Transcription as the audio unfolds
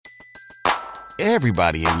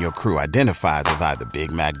Everybody in your crew identifies as either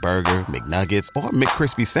Big Mac Burger, McNuggets, or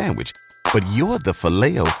McCrispy Sandwich. But you're the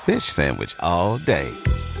Filet-O-Fish Sandwich all day.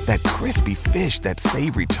 That crispy fish, that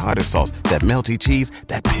savory tartar sauce, that melty cheese,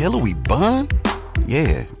 that pillowy bun.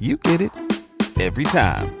 Yeah, you get it. Every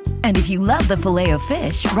time. And if you love the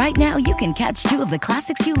Filet-O-Fish, right now you can catch two of the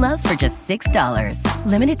classics you love for just $6.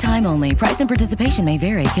 Limited time only. Price and participation may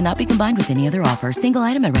vary. Cannot be combined with any other offer. Single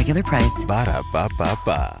item at regular price.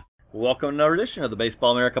 Ba-da-ba-ba-ba. Welcome to another edition of the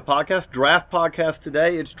Baseball America podcast, Draft Podcast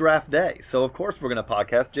today. It's Draft Day. So, of course, we're going to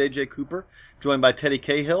podcast J.J. Cooper, joined by Teddy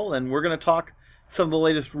Cahill, and we're going to talk some of the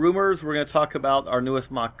latest rumors. We're going to talk about our newest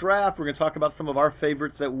mock draft. We're going to talk about some of our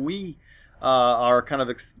favorites that we are kind of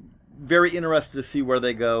very interested to see where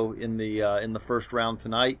they go in the first round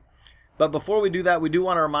tonight. But before we do that, we do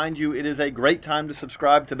want to remind you it is a great time to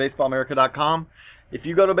subscribe to BaseballAmerica.com. If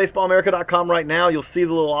you go to BaseballAmerica.com right now, you'll see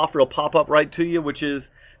the little offer will pop up right to you, which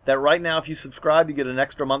is that right now if you subscribe, you get an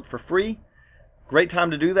extra month for free. Great time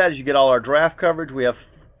to do that as you get all our draft coverage. We have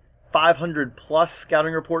 500 plus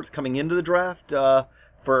scouting reports coming into the draft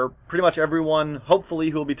for pretty much everyone, hopefully,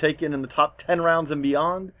 who will be taken in the top 10 rounds and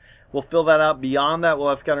beyond. We'll fill that out. Beyond that, we'll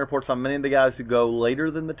have scouting reports on many of the guys who go later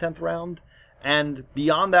than the 10th round. And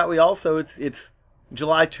beyond that, we also, it's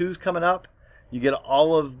July 2's coming up. You get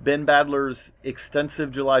all of Ben Badler's extensive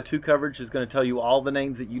July 2 coverage. Is going to tell you all the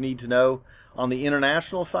names that you need to know on the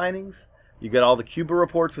international signings. You get all the Cuba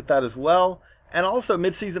reports with that as well. And also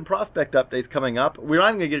midseason prospect updates coming up. We're not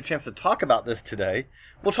even going to get a chance to talk about this today.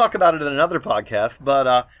 We'll talk about it in another podcast.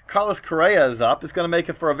 But Carlos Correa is up. It's going to make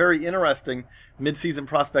it for a very interesting midseason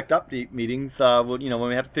prospect update meetings. When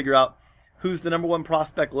we have to figure out who's the number one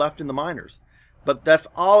prospect left in the minors. But that's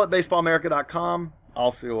all at BaseballAmerica.com.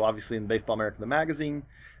 Also, obviously, in Baseball America, the magazine.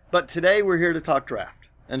 But today we're here to talk draft.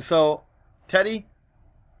 And so, Teddy,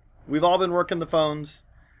 we've all been working the phones,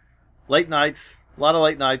 late nights, a lot of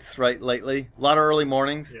late nights, right, lately, a lot of early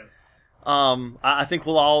mornings. Yes. I think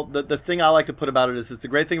we'll all, the thing I like to put about it is the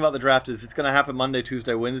great thing about the draft is it's going to happen Monday,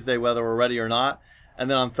 Tuesday, Wednesday, whether we're ready or not. And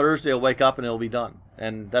then on Thursday, I'll wake up and it'll be done.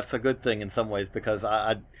 And that's a good thing in some ways because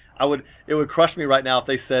it would crush me right now if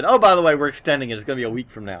they said, oh, by the way, we're extending it. It's going to be a week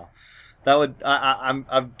from now. That would,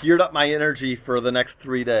 I've geared up my energy for the next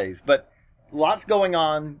 3 days. But lots going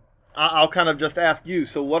on. I'll kind of just ask you,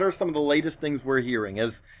 so what are some of the latest things we're hearing?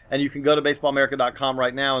 And you can go to BaseballAmerica.com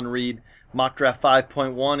right now and read Mock Draft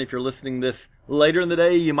 5.1. If you're listening this later in the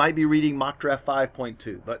day, you might be reading Mock Draft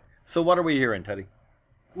 5.2. But so what are we hearing, Teddy?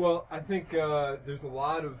 Well, I think there's a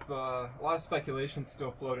lot of speculation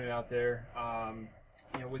still floating out there.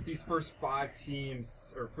 With these first 5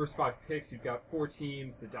 teams, or first 5 picks, you've got 4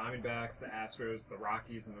 teams, the Diamondbacks, the Astros, the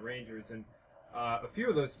Rockies, and the Rangers. And a few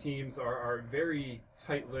of those teams are very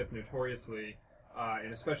tight-lipped notoriously,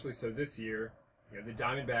 and especially so this year. The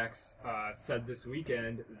Diamondbacks said this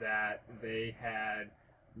weekend that they had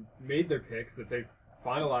made their picks, that they've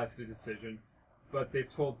finalized the decision, but they've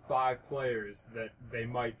told 5 players that they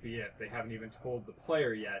might be it. They haven't even told the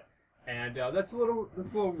player yet. And that's a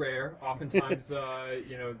little rare. Oftentimes,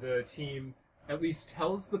 the team at least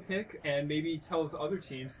tells the pick and maybe tells other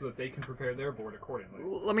teams so that they can prepare their board accordingly.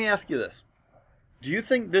 Let me ask you this. Do you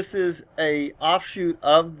think this is a offshoot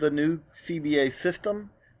of the new CBA system?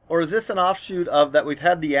 Or is this an offshoot of that we've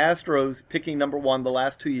had the Astros picking number 1 the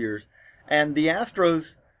last 2 years, and the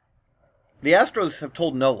Astros have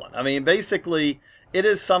told no one. I mean, basically, it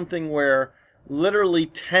is something where literally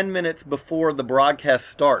 10 minutes before the broadcast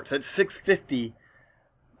starts, at 6:50,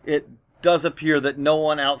 it does appear that no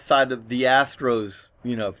one outside of the Astros,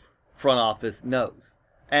 front office knows.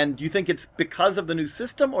 And do you think it's because of the new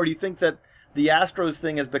system, or do you think that the Astros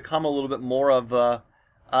thing has become a little bit more of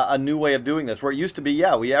a new way of doing this, where it used to be,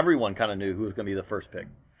 everyone kind of knew who was going to be the first pick?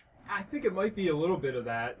 I think it might be a little bit of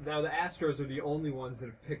that. Now, the Astros are the only ones that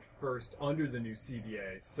have picked first under the new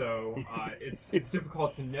CBA, so it's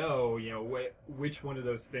difficult to know, which one of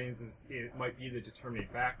those things it might be the determining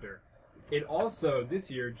factor. It also, this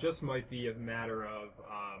year, just might be a matter of,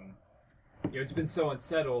 it's been so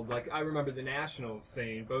unsettled. Like, I remember the Nationals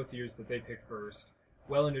saying both years that they picked first,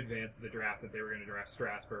 well in advance of the draft, that they were going to draft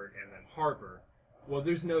Strasburg and then Harper. Well,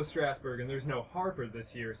 there's no Strasburg and there's no Harper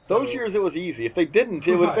this year. So... Those years it was easy. If they didn't,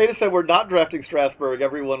 if they just said we're not drafting Strasburg,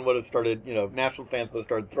 everyone would have started, National fans would have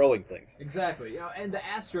started throwing things. Exactly. And the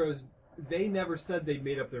Astros, they never said they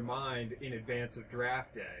made up their mind in advance of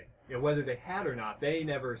draft day. Whether they had or not, they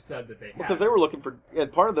never said that they had. Because they were looking for,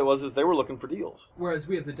 and part of that was they were looking for deals. Whereas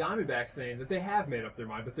we have the Diamondbacks saying that they have made up their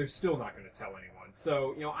mind, but they're still not going to tell anyone.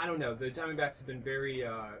 So, I don't know. The Diamondbacks have been very,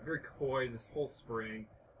 very coy this whole spring.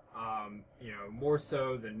 More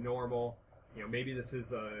so than normal. maybe this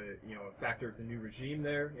is a factor of the new regime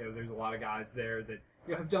there. There's a lot of guys there that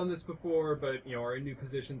have done this before, but are in new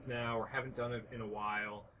positions now or haven't done it in a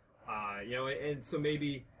while. And so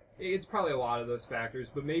maybe it's probably a lot of those factors,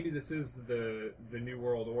 but maybe this is the new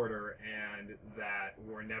world order, and that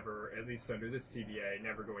we're never, at least under this CBA,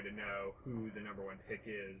 never going to know who the number one pick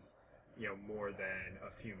is, more than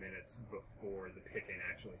a few minutes before the picking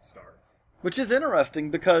actually starts. Which is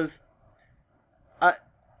interesting because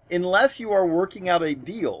unless you are working out a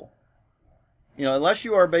deal, unless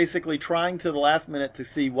you are basically trying to the last minute to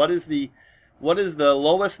see what is the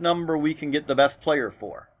lowest number we can get the best player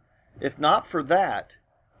for. If not for that,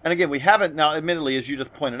 and again, we haven't, now admittedly, as you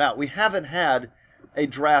just pointed out, we haven't had a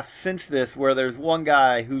draft since this where there's one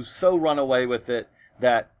guy who's so run away with it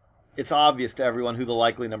that it's obvious to everyone who the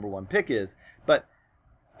likely number one pick is. But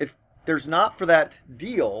if there's not for that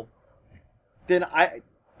deal, then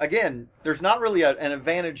there's not really an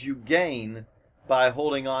advantage you gain by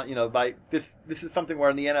holding on, by this is something where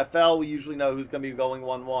in the NFL we usually know who's going to be going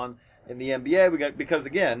 1-1. In the NBA, because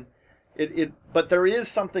again, but there is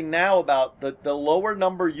something now about the lower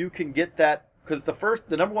number you can get that, because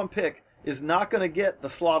the number one pick is not going to get the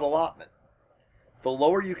slot allotment. The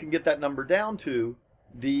lower you can get that number down to,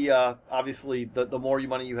 obviously the more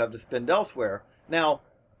money you have to spend elsewhere. Now,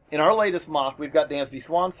 in our latest mock, we've got Dansby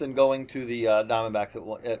Swanson going to the Diamondbacks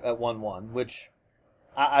at 1-1, which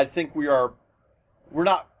I think we're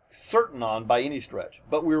not certain on by any stretch,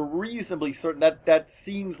 but we're reasonably certain that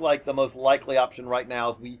seems like the most likely option right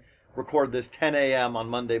now as we record this 10 a.m. on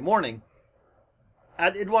Monday morning. I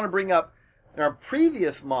did want to bring up, in our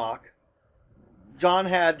previous mock, John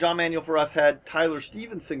Manuel for us had Tyler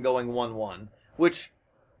Stevenson going 1-1, which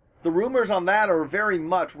the rumors on that are very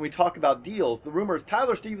much, when we talk about deals, the rumors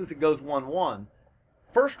Tyler Stevenson goes 1-1,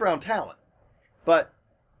 first round talent, but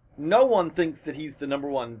no one thinks that he's the number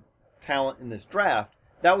one talent in this draft.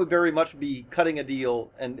 That would very much be cutting a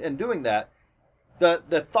deal and doing that.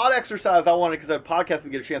 The thought exercise I wanted, because a podcast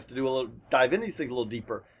we get a chance to dive into these things a little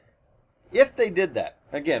deeper. If they did that,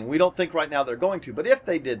 again, we don't think right now they're going to, but if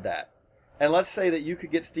they did that, and let's say that you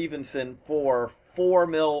could get Stevenson for $4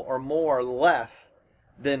 million or more less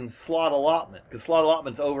than slot allotment, because slot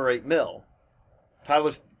allotment's over $8 million.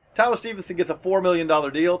 Tyler Stevenson gets a $4 million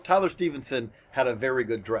deal. Tyler Stevenson had a very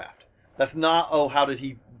good draft. That's not, how did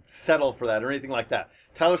he settle for that or anything like that.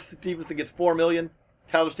 Tyler Stevenson gets $4 million.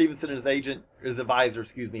 Tyler Stevenson and his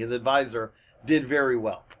advisor did very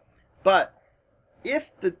well. But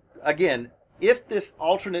if this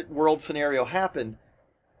alternate world scenario happened,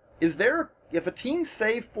 if a team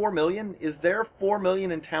saved $4 million, is there $4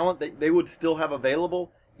 million in talent that they would still have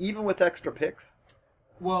available, even with extra picks?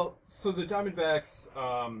 Well, so the Diamondbacks,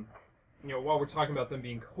 while we're talking about them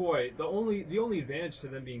being coy, the only advantage to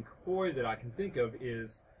them being coy that I can think of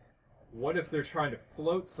is, what if they're trying to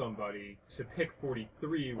float somebody to pick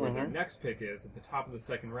 43 where their next pick is at the top of the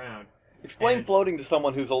second round? Explain floating to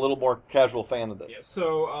someone who's a little more casual fan of this. Yeah,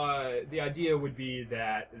 so the idea would be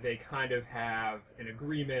that they kind of have an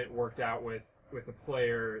agreement worked out with a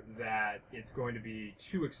player that it's going to be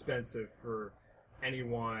too expensive for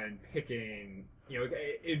anyone picking.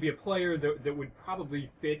 It'd be a player that would probably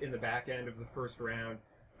fit in the back end of the first round,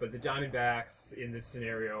 but the Diamondbacks in this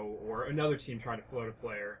scenario, or another team trying to float a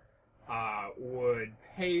player,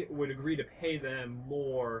 would agree to pay them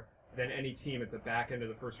more than any team at the back end of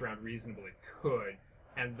the first round reasonably could,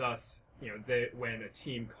 and thus, when a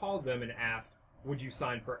team called them and asked, "Would you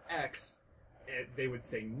sign for X?" they would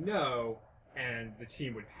say no, and the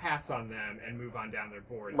team would pass on them and move on down their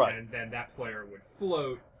board, right. And then that player would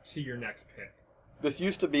float to your next pick. This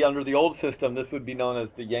used to be, under the old system, this would be known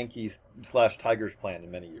as the Yankees/Tigers plan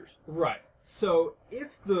in many years. Right. So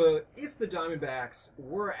if the Diamondbacks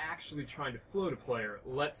were actually trying to float a player,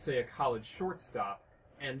 let's say a college shortstop,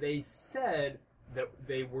 and they said that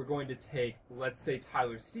they were going to take, let's say,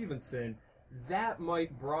 Tyler Stevenson, that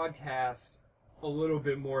might broadcast a little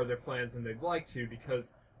bit more of their plans than they'd like to,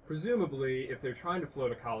 because presumably if they're trying to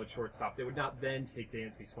float a college shortstop, they would not then take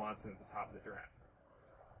Dansby Swanson at the top of the draft.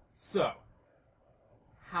 So,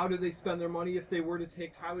 how do they spend their money if they were to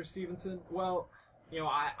take Tyler Stevenson? Well,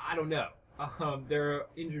 I don't know. There are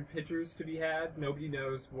injured pitchers to be had. Nobody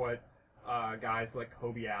knows what guys like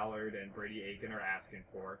Kobe Allard and Brady Aiken are asking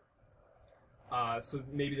for. So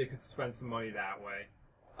maybe they could spend some money that way.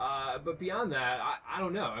 But beyond that, I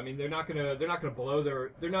don't know. I mean, they're not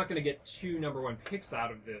gonna get 2 number 1 picks out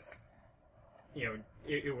of this.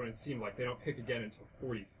 It wouldn't seem like they don't pick again until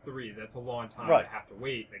 43. That's a long time right. to have to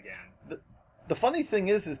wait again. The funny thing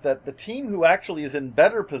is that the team who actually is in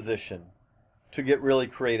better position to get really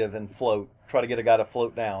creative and try to get a guy to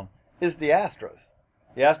float down, is the Astros.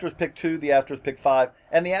 The Astros pick 2, the Astros pick 5,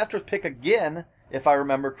 and the Astros pick again, if I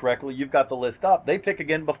remember correctly. You've got the list up. They pick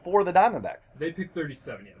again before the Diamondbacks. They pick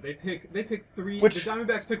 37, yeah. They pick 3. Which, the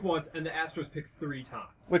Diamondbacks pick once, and the Astros pick 3 times.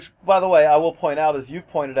 Which, by the way, I will point out, as you've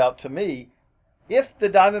pointed out to me, if the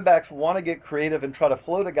Diamondbacks want to get creative and try to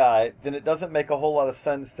float a guy, then it doesn't make a whole lot of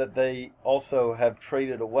sense that they also have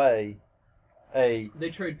traded away They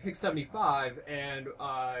trade pick 75, and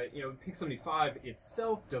pick 75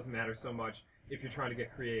 itself doesn't matter so much if you're trying to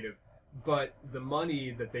get creative, but the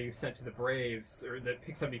money that they sent to the Braves, or that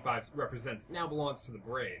pick 75 represents, now belongs to the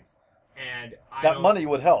Braves, and that money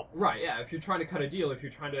would help. Right? Yeah. If you're trying to cut a deal, if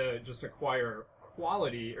you're trying to just acquire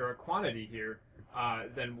quality or a quantity here,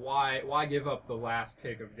 then why give up the last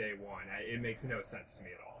pick of day one? It makes no sense to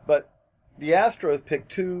me at all. But the Astros pick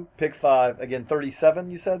 2, pick 5, again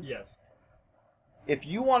 37. You said? Yes. If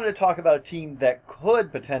you wanted to talk about a team that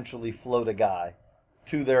could potentially float a guy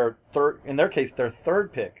to their third, in their case, their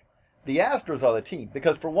third pick, the Astros are the team.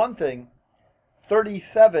 Because for one thing,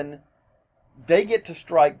 37, they get to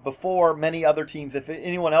strike before many other teams. If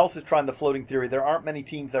anyone else is trying the floating theory, there aren't many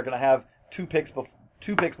teams that are going to have two picks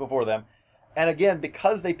before them. And again,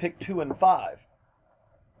 because they pick 2 and 5,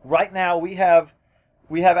 right now we have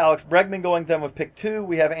Alex Bregman going them with pick 2.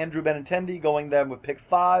 We have Andrew Benintendi going them with pick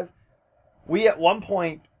 5. We at one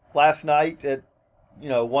point last night at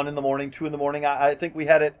 1 in the morning, 2 in the morning, I think we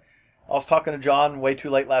had it. I was talking to John way too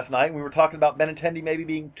late last night. And we were talking about Benintendi maybe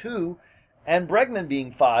being 2 and Bregman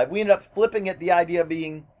being 5. We ended up flipping it, the idea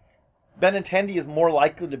being Benintendi is more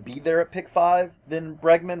likely to be there at pick 5 than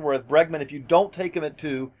Bregman, whereas Bregman, if you don't take him at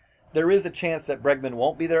 2, there is a chance that Bregman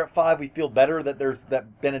won't be there at 5. We feel better that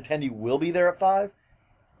that Benintendi will be there at 5.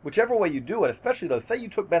 Whichever way you do it, especially though, say you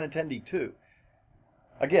took Benintendi 2.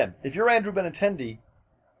 Again, if you're Andrew Benintendi,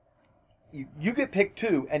 you get picked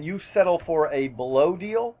 2 and you settle for a below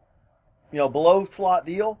deal, below slot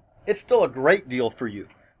deal, it's still a great deal for you.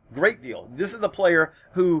 Great deal. This is a player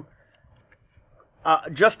who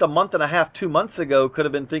just a month and a half, 2 months ago could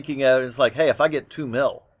have been thinking it's like, hey, if I get $2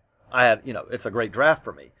 million, it's a great draft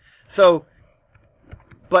for me. So,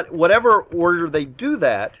 but whatever order they do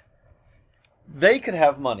that, they could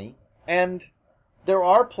have money, and there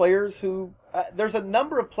are players who, there's a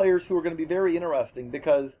number of players who are going to be very interesting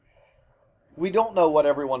because we don't know what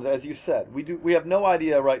everyone, as you said, we have no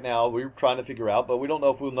idea right now. We're trying to figure out, but we don't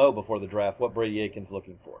know if we'll know before the draft what Brady Aiken's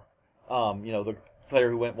looking for. The player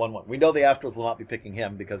who went 1-1. We know the Astros will not be picking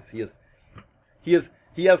him because he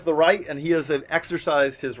has the right, and he has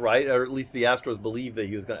exercised his right, or at least the Astros believe that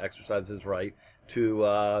he was going to exercise his right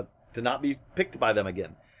to not be picked by them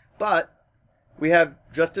again. But we have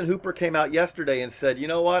Justin Hooper came out yesterday and said, you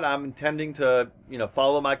know what, I'm intending to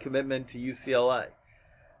follow my commitment to UCLA.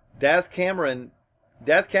 Daz Cameron,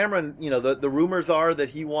 the rumors are that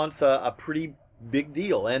he wants a pretty big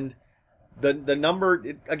deal, and the number,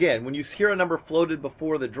 again, when you hear a number floated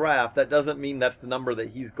before the draft, that doesn't mean that's the number that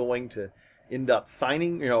he's going to end up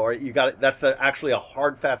signing, or that's actually a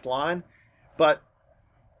hard, fast line. But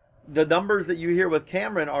the numbers that you hear with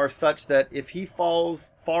Cameron are such that if he falls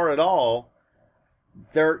far at all,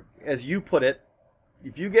 there, as you put it,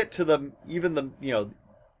 if you get to the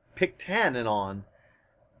pick 10 and on,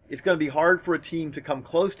 it's going to be hard for a team to come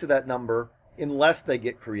close to that number unless they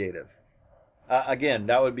get creative. Again,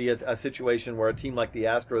 that would be a situation where a team like the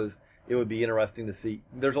Astros, it would be interesting to see.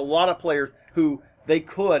 There's a lot of players who they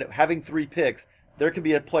could, having 3 picks, there could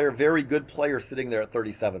be a very good player sitting there at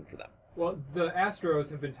 37 for them. Well, the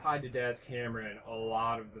Astros have been tied to Daz Cameron a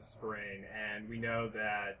lot of the spring, and we know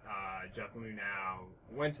that Jeff Lunau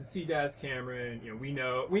went to see Daz Cameron. We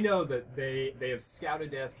know that they have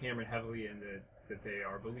scouted Daz Cameron heavily, and that they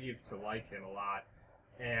are believed to like him a lot.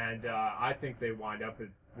 And I think they wind up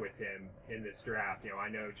with him in this draft. I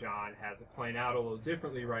know John has it playing out a little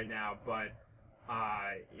differently right now, but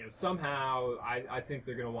somehow I think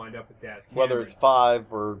they're going to wind up with Daz Cameron. Whether it's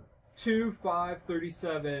 5 or 2, 5,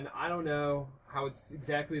 37. I don't know how it's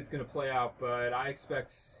going to play out, but I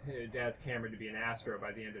expect Daz Cameron to be an Astro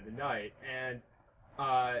by the end of the night. And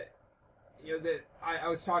I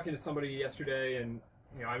was talking to somebody yesterday, and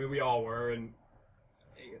we all were, and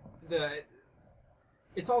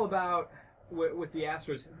it's all about with the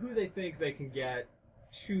Astros who they think they can get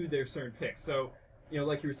to their certain picks. So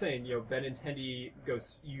like you were saying, Benintendi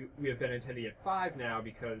goes. We have Benintendi at 5 now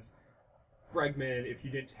because Bregman, if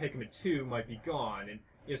you didn't take him at 2, might be gone,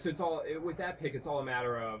 and so it's all with that pick. It's all a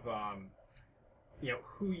matter of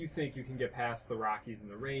who you think you can get past the Rockies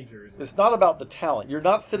and the Rangers. It's not about the talent. You're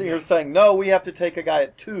not sitting here saying, no, we have to take a guy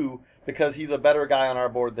at 2 because he's a better guy on our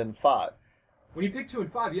board than 5. When you pick 2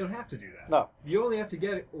 and 5, you don't have to do that. No, you only have to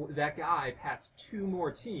get that guy past 2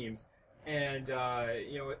 more teams, And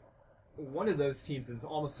one of those teams is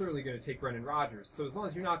almost certainly going to take Brendan Rodgers. So as long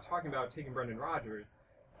as you're not talking about taking Brendan Rodgers,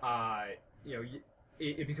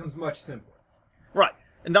 it becomes much simpler. Right.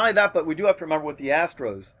 And not only that, but we do have to remember with the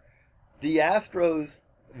Astros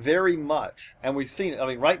very much, and we've seen it. I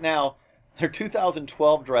mean, right now, their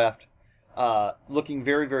 2012 draft looking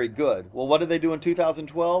very, very good. Well, what did they do in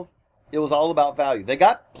 2012? It was all about value. They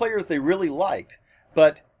got players they really liked,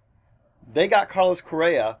 but they got Carlos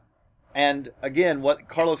Correa, and again, what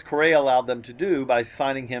Carlos Correa allowed them to do by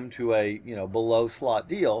signing him to a below slot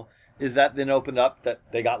deal is that then opened up that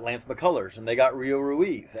they got Lance McCullers and they got Rio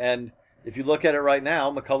Ruiz. And if you look at it right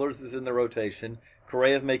now, McCullers is in the rotation,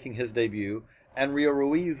 Correa is making his debut, and Rio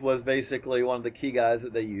Ruiz was basically one of the key guys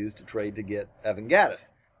that they used to trade to get Evan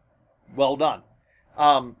Gattis. Well done.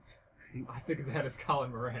 I think of that as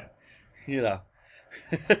Colin Moran. Yeah.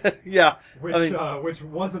 Which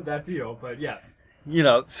wasn't that deal, but yes.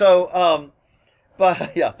 But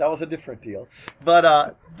yeah, that was a different deal.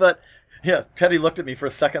 But yeah, Teddy looked at me for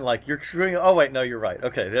a second like, you're screwing. Oh wait, no, you're right.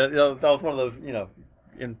 Okay, that was one of those.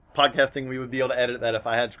 In podcasting we would be able to edit that if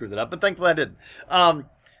I had screwed it up, but thankfully I didn't.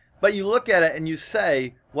 But you look at it and you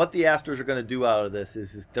say what the Astros are going to do out of this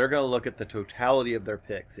is they're going to look at the totality of their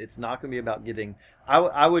picks. It's not going to be about getting.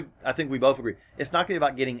 I think we both agree. It's not going to be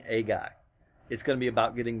about getting a guy. It's going to be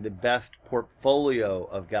about getting the best portfolio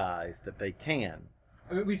of guys that they can.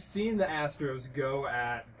 I mean, we've seen the Astros go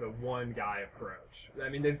at the one guy approach. I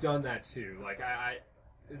mean, they've done that too. Like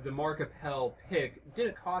the Mark Appel pick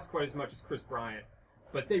didn't cost quite as much as Chris Bryant,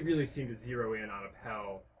 but they really seemed to zero in on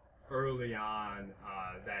Appel early on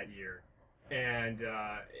that year. And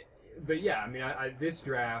but yeah, I mean, this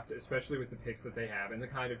draft, especially with the picks that they have and the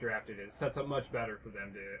kind of draft it is, sets up much better for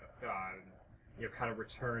them to kind of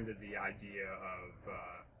return to the idea of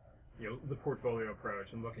the portfolio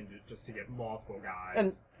approach and looking to get multiple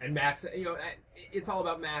guys and max. It's all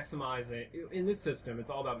about maximizing in this system. It's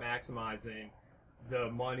all about maximizing the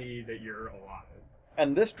money that you're allotted.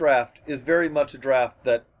 And this draft is very much a draft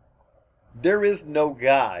that there is no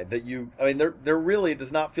guy that there really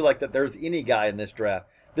does not feel like that there's any guy in this draft.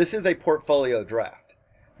 This is a portfolio draft.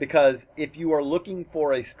 Because if you are looking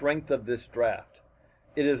for a strength of this draft,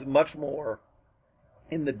 it is much more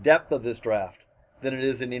in the depth of this draft than it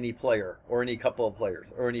is in any player or any couple of players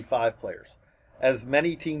or any 5 players. As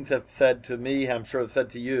many teams have said to me, I'm sure have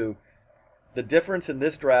said to you, the difference in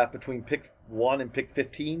this draft between pick 1 and pick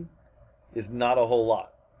 15 is not a whole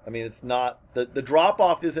lot. I mean, it's not, the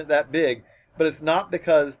drop-off isn't that big, but it's not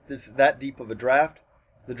because it's that deep of a draft.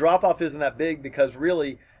 The drop-off isn't that big because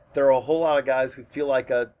really there are a whole lot of guys who feel like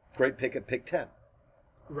a great pick at pick 10.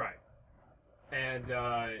 Right. And,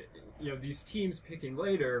 these teams picking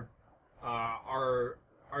later are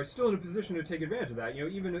still in a position to take advantage of that.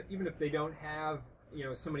 Even if they don't have,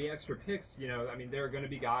 so many extra picks, I mean, there are going to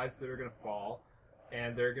be guys that are going to fall,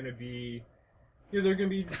 and they're going to be... they're going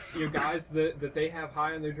to be guys that they have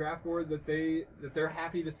high on their draft board that they're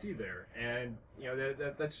happy to see there, and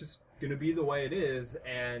that's just going to be the way it is,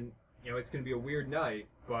 and it's going to be a weird night,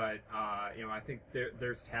 but I think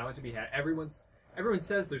there's talent to be had. Everyone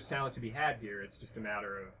says there's talent to be had here. It's just a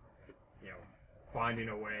matter of finding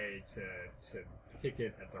a way to pick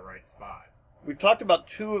it at the right spot. We've talked about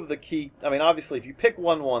 2 of the key. I mean, obviously, if you pick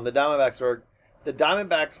 1-1, the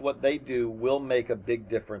Diamondbacks, what they do will make a big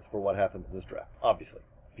difference for what happens in this draft. Obviously,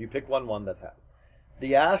 if you pick 1-1, that's happened.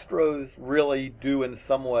 The Astros really do in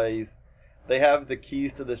some ways. They have the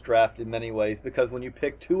keys to this draft in many ways because when you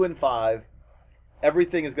pick 2 and 5,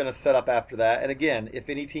 everything is going to set up after that. And again, if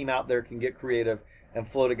any team out there can get creative and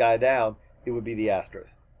float a guy down, it would be the Astros.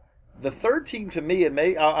 The third team to me, and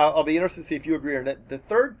I'll be interested to see if you agree on it. The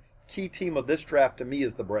third key team of this draft to me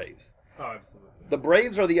is the Braves. Oh, absolutely. The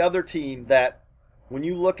Braves are the other team that, when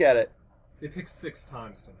you look at it, they picked 6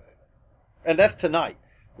 times tonight, and that's tonight.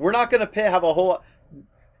 We're not going to have a whole.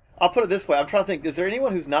 I'll put it this way: I'm trying to think. Is there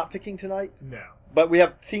anyone who's not picking tonight? No. But we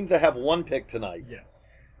have teams that have 1 pick tonight. Yes.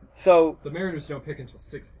 So the Mariners don't pick until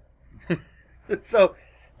 60. So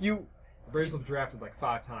the Braves have drafted like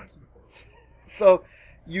 5 times before. So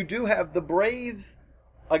you do have the Braves.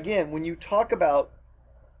 Again, when you talk about,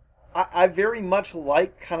 I very much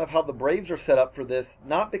like kind of how the Braves are set up for this,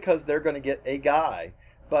 not because they're going to get a guy,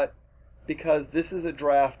 but because this is a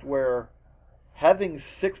draft where having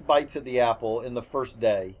 6 bites at the apple in the first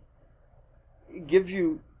day gives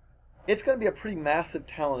you, it's going to be a pretty massive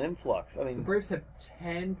talent influx. I mean, the Braves have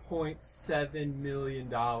 $10.7 million in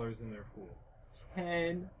their pool.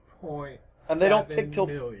 10.7 and they don't pick till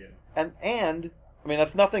million. And I mean,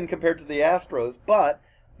 that's nothing compared to the Astros, but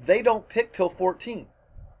they don't pick till 14.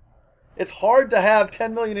 It's hard to have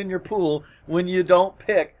 $10 million in your pool when you don't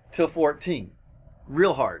pick till 14.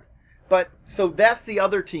 Real hard. But, so that's the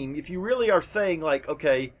other team. If you really are saying, like,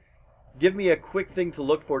 okay, give me a quick thing to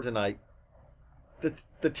look for tonight,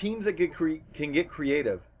 the teams that can get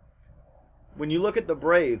creative, when you look at the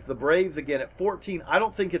Braves, again, at 14, I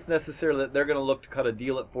don't think it's necessarily that they're going to look to cut a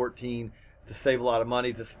deal at 14 to save a lot of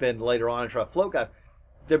money to spend later on and try to float guys.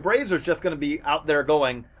 The Braves are just going to be out there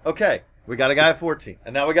going, okay, we got a guy at 14,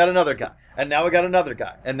 and now we got another guy, and now we got another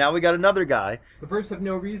guy, and now we got another guy. The Braves have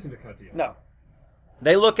no reason to cut deals. No.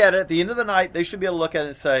 They look at it at the end of the night, they should be able to look at it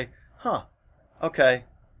and say, okay,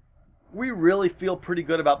 we really feel pretty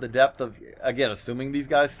good about the depth of, again, assuming these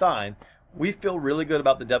guys sign, we feel really good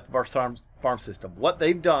about the depth of our farm system. What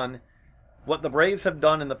they've done, what the Braves have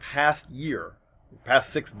done in the past year,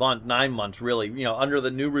 past 6 months, 9 months really, under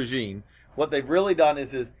the new regime, what they've really done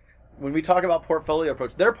is when we talk about portfolio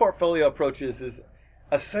approach, their portfolio approach is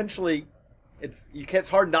essentially, it's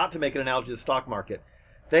hard not to make an analogy to the stock market.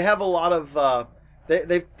 They have a lot of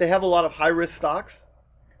they have a lot of high risk stocks,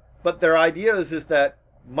 but their idea is that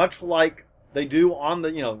much like they do on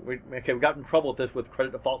the we got in trouble with this with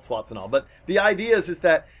credit default swaps and all, but the idea is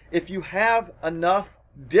that if you have enough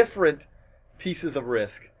different pieces of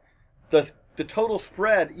risk, the total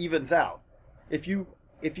spread evens out. If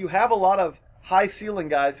you have a lot of high ceiling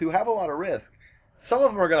guys who have a lot of risk, some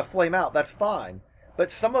of them are going to flame out. That's fine,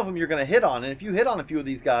 but some of them you're going to hit on, and if you hit on a few of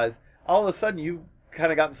these guys, all of a sudden you've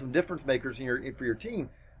kind of gotten some difference makers for your team.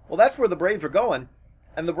 Well, that's where the Braves are going,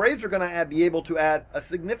 and the Braves are going to be able to add a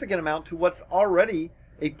significant amount to what's already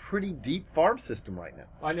a pretty deep farm system right now.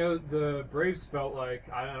 I know the Braves felt like,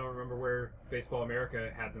 I don't remember where Baseball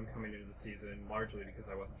America had them coming into the season, largely because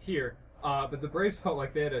I wasn't here, but the Braves felt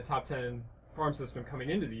like they had a top 10 farm system coming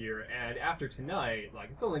into the year, and after tonight, like,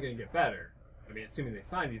 it's only going to get better. I mean, assuming they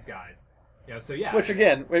sign these guys. So yeah. Which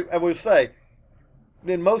again, I would say,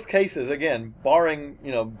 in most cases, again, barring,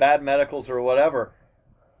 bad medicals or whatever,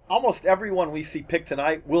 almost everyone we see pick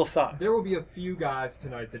tonight will sign. There will be a few guys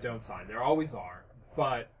tonight that don't sign. There always are.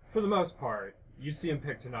 But for the most part, you see them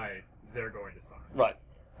pick tonight, they're going to sign. Right.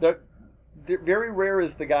 They're very rare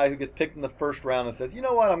is the guy who gets picked in the first round and says, you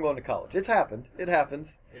know what, I'm going to college. It's happened. It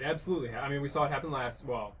happens. It absolutely I mean, we saw it happen last,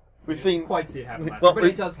 we didn't quite see it happen last year, but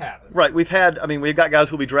it does happen. Right. We've got guys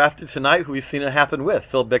who will be drafted tonight who we've seen it happen with.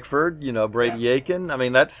 Phil Bickford, Brady Aiken. I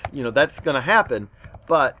mean, that's going to happen,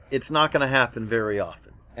 but it's not going to happen very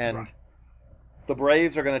often. And the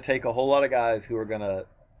Braves are going to take a whole lot of guys who are going to,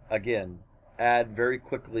 again, add very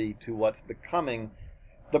quickly to what's becoming.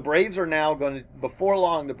 The Braves are now going to, before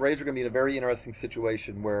long, the Braves are going to be in a very interesting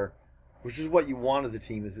situation where, which is what you want as a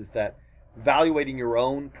team, is that evaluating your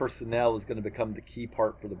own personnel is going to become the key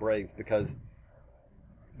part for the Braves, because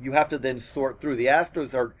you have to then sort through. The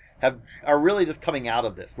Astros are really just coming out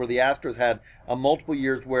of this, where the Astros had multiple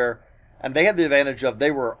years where, and they had the advantage of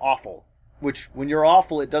they were awful, which when you're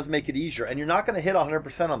awful, it does make it easier, and you're not going to hit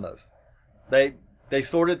 100% on those. They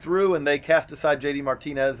sorted through and they cast aside J.D.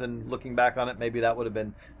 Martinez, and looking back on it, maybe that would have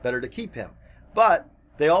been better to keep him. But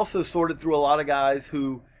they also sorted through a lot of guys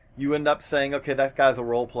who you end up saying, okay, that guy's a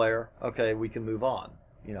role player. Okay, we can move on.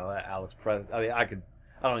 Alex Presley. I mean, I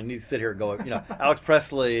don't even need to sit here and go, Alex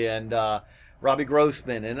Presley and Robbie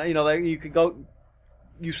Grossman. And, you could go,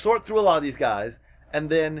 you sort through a lot of these guys, and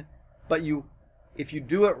then, if you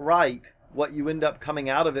do it right, what you end up coming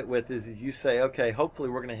out of it with is you say, okay, hopefully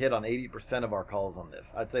we're going to hit on 80% of our calls on this.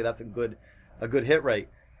 I'd say that's a good hit rate.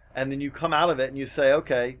 And then you come out of it and you say,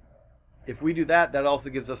 okay, if we do that, that also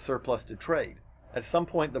gives us surplus to trade. At some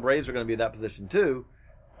point, the Braves are going to be in that position too.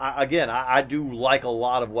 I do like a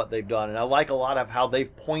lot of what they've done, and I like a lot of how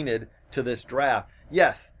they've pointed to this draft.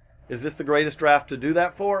 Yes, is this the greatest draft to do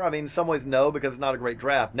that for? I mean, in some ways, no, because it's not a great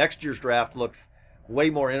draft. Next year's draft looks way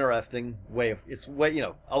more interesting. A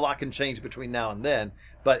lot can change between now and then,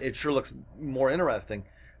 but it sure looks more interesting,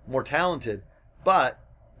 more talented. But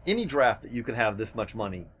any draft that you can have this much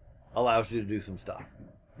money allows you to do some stuff,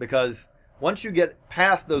 because once you get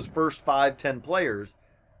past those first 5-10 players,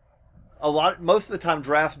 most of the time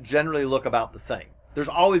drafts generally look about the same. There's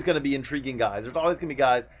always going to be intriguing guys. There's always going to be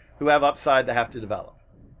guys who have upside that have to develop.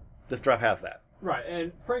 This draft has that. Right,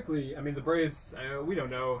 and frankly, I mean, the Braves, we don't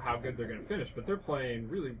know how good they're going to finish, but they're playing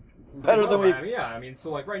really better than we. I mean, so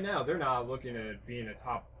like right now, they're not looking at being a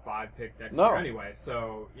top 5 pick next year anyway.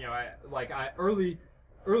 So early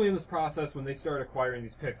in this process, when they started acquiring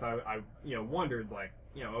these picks, I wondered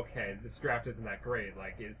okay, this draft isn't that great.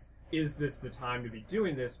 Like, is this the time to be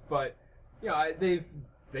doing this? But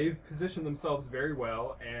they've positioned themselves very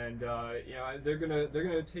well, and they're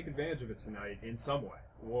gonna take advantage of it tonight in some way.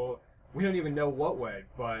 Well, we don't even know what way,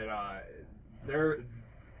 but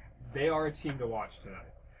they are a team to watch tonight.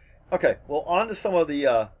 Okay, well, on to some of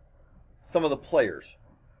the some of the players.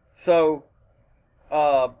 So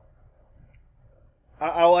I'll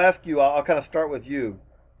ask you, I'll kind of start with you.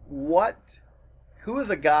 Who is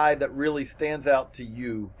a guy that really stands out to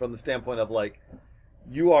you from the standpoint of like,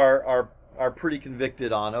 you are pretty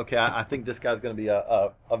convicted on, okay, I think this guy's going to be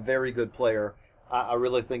a very good player. I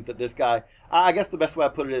really think that this guy, I guess the best way I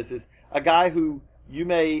put it is a guy who you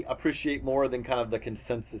may appreciate more than kind of the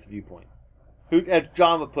consensus viewpoint. Who, as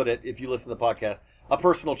John would put it, if you listen to the podcast, a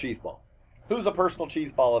personal cheese ball. Who's a personal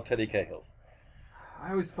cheese ball of Teddy Cahill's?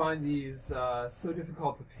 I always find these so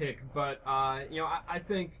difficult to pick, but I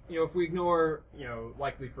think if we ignore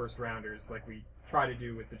likely first rounders like we try to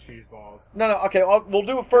do with the cheese balls. No, okay. We'll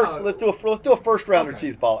do it first. Let's do a first rounder okay.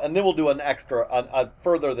 cheese ball, and then we'll do an extra, a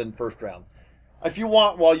further than first round. If you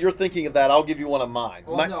want, while you're thinking of that, I'll give you one of mine.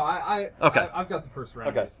 Well, no, I've got the first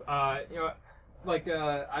rounders. Okay.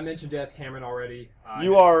 I mentioned Daz Cameron already.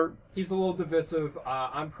 He's a little divisive.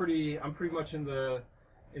 I'm pretty much in the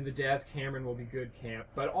Daz Cameron will be good camp,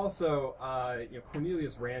 but also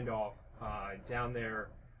Cornelius Randolph down there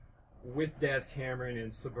with Daz Cameron in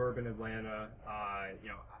suburban Atlanta. I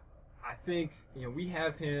think we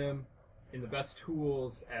have him in the best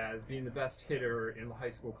tools as being the best hitter in the high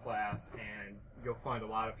school class, and you'll find a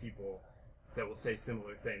lot of people that will say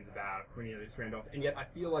similar things about Cornelius Randolph, and yet I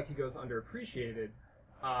feel like he goes underappreciated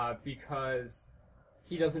because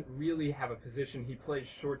he doesn't really have a position. He plays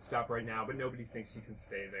shortstop right now, but nobody thinks he can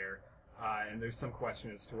stay there, and there's some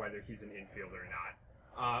question as to whether he's an infielder or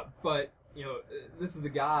not. But this is a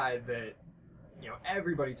guy that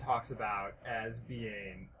everybody talks about as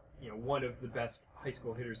being one of the best high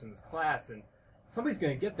school hitters in this class, and somebody's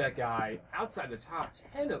going to get that guy outside the top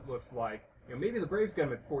 10. It looks like maybe the Braves got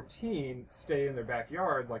him at 14, stay in their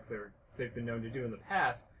backyard like they've been known to do in the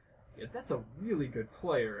past. That's a really good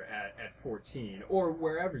player at 14 or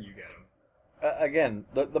wherever you get him. Again,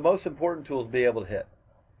 the most important tool is be able to hit.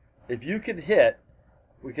 If you can hit,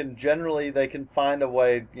 they can find a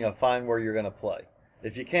way, find where you're going to play.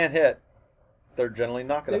 If you can't hit, they're generally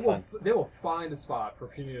not going to find. They will find a spot for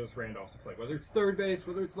Cornelius Randolph to play, whether it's third base,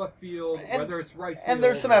 whether it's left field, whether it's right field. And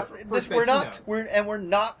there's some we're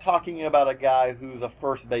not talking about a guy who's a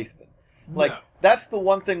first baseman. Like that's the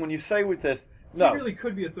one thing when you say with this. No, he really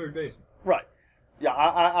could be a third baseman. Right. Yeah,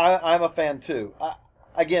 I'm a fan too.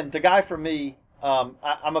 Again, the guy for me,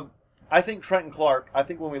 I think Trenton Clark. I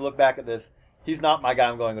think when we look back at this, he's not my guy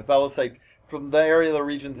I'm going with. But I will say, from the area of the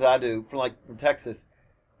regions that I do, from Texas,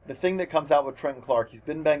 the thing that comes out with Trenton Clark, he's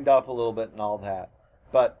been banged up a little bit and all that,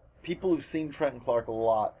 but people who've seen Trenton Clark a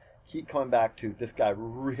lot keep coming back to this guy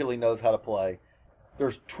really knows how to play.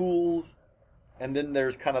 There's tools, and then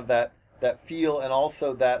there's kind of that feel and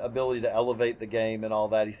also that ability to elevate the game and all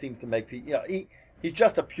that. He seems to make people, he's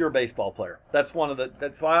just a pure baseball player. That's why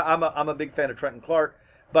I'm a big fan of Trenton Clark.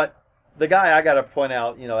 But the guy I got to point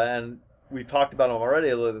out, and we've talked about him already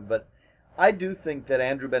a little bit, but I do think that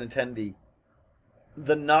Andrew Benintendi,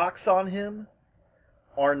 the knocks on him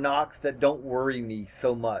are knocks that don't worry me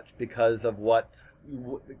so much because of what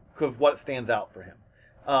stands out for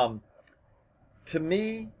him. To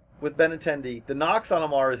me, with Benintendi, the knocks on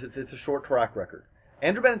him are it's a short track record.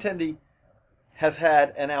 Andrew Benintendi has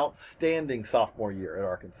had an outstanding sophomore year at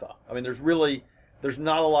Arkansas. I mean, there's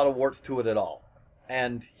not a lot of warts to it at all,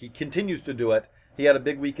 and he continues to do it. He had a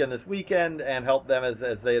big weekend this weekend and helped them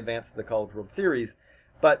as they advanced to the College World Series,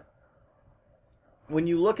 but when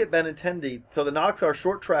you look at Benintendi, so the knocks are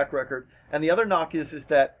short track record, and the other knock is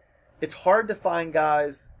that it's hard to find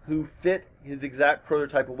guys who fit his exact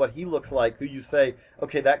prototype of what he looks like, who you say,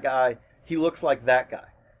 okay, that guy, he looks like that guy.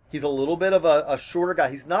 He's a little bit of a shorter guy.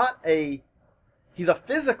 He's a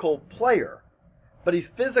physical player, but he's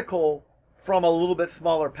physical from a little bit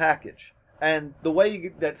smaller package. And the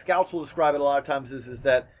way that scouts will describe it a lot of times is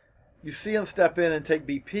that you see him step in and take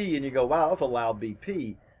BP, and you go, wow, that's a loud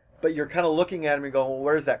BP. But you're kind of looking at him and going, well,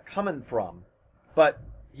 where's that coming from? But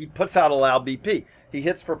he puts out a loud BP. He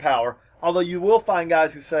hits for power. Although you will find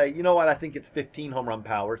guys who say, you know what, I think it's 15 home run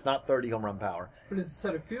power. It's not 30 home run power. But he's a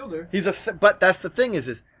center fielder. But that's the thing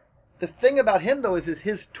is the thing about him, though, is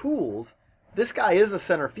his tools. This guy is a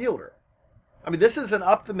center fielder. I mean, this is an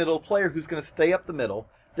up-the-middle player who's going to stay up the middle.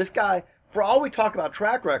 This guy, for all we talk about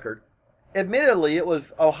track record, admittedly, it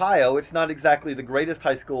was Ohio. It's not exactly the greatest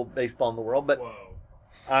high school baseball in the world, but Whoa.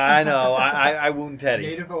 I know, I wound Teddy.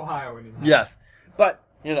 Native Ohioan. Yes, but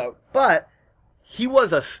he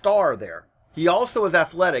was a star there. He also was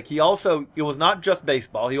athletic. It was not just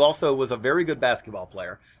baseball. He also was a very good basketball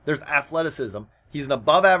player. There's athleticism. He's an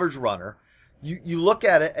above-average runner. You look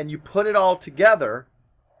at it and you put it all together,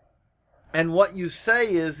 and what you say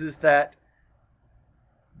is that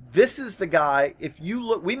this is the guy. If you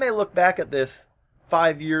look, we may look back at this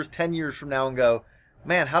 5 years, 10 years from now and go,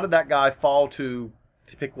 man, how did that guy fall to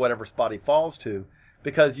pick whatever spot he falls to?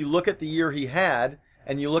 Because you look at the year he had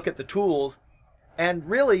and you look at the tools, and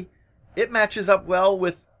really it matches up well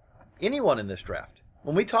with anyone in this draft.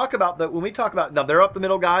 When we talk about now, they're up the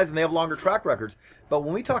middle guys and they have longer track records, but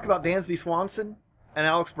when we talk about Dansby Swanson and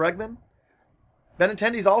Alex Bregman,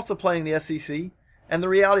 Benintendi's also playing the SEC, and the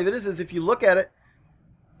reality of it is if you look at it,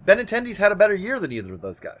 Benintendi's had a better year than either of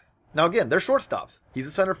those guys. Now again, they're shortstops. He's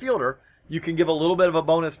a center fielder. You can give a little bit of a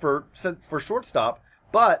bonus for shortstop,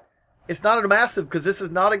 but it's not a massive, because this is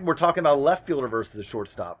not we're talking about a left fielder versus a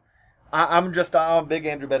shortstop. I'm a big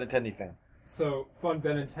Andrew Benintendi fan. So, fun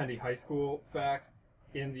Benintendi high school fact.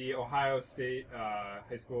 In the Ohio State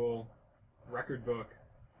high school record book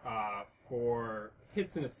for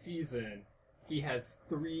hits in a season, he has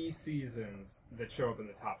 3 seasons that show up in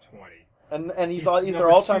the top 20. And he's their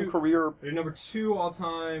all-time career. They're number 2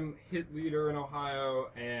 all-time hit leader in Ohio,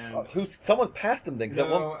 and someone's passed him. Then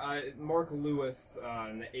Mark Lewis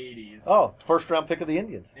in the 80s. Oh, first-round pick of the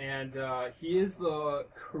Indians. And he is the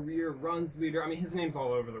career runs leader. I mean, his name's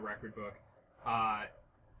all over the record book,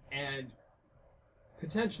 and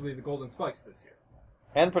potentially the Golden Spikes this year,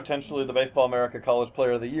 and potentially the Baseball America College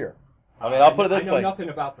Player of the Year. I mean, I'll put it this way. I know nothing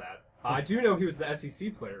about that. I do know he was the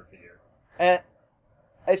SEC Player of the Year. And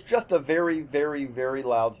it's just a very, very, very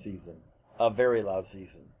loud season. A very loud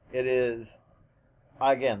season. It is,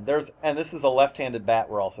 again, and this is a left-handed bat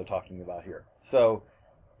we're also talking about here. So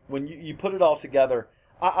when you put it all together,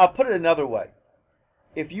 I'll put it another way.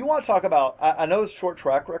 If you want to talk about, I know it's short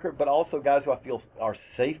track record, but also guys who I feel are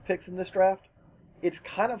safe picks in this draft, it's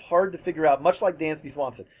kind of hard to figure out, much like Dansby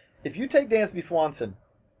Swanson. If you take Dansby Swanson,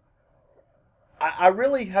 I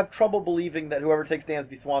really have trouble believing that whoever takes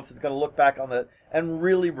Dansby Swanson is going to look back on it and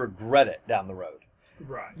really regret it down the road.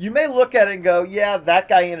 Right. You may look at it and go, yeah, that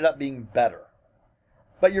guy ended up being better.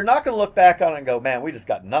 But you're not going to look back on it and go, man, we just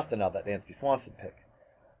got nothing out of that Dansby Swanson pick.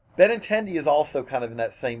 Benintendi is also kind of in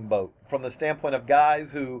that same boat from the standpoint of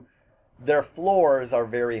guys who their floors are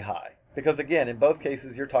very high. Because, again, in both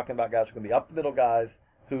cases, you're talking about guys who are going to be up-the-middle guys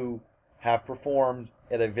who have performed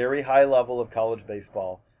at a very high level of college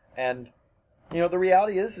baseball. And the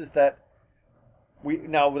reality is that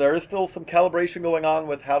there is still some calibration going on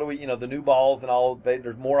with how do we, the new balls and all.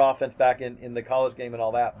 There's more offense back in the college game and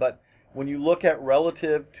all that. But when you look at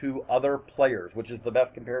relative to other players, which is the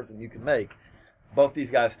best comparison you can make, both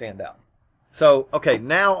these guys stand out. So, okay,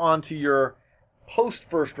 now on to your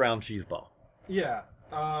post-first round cheese ball. Yeah.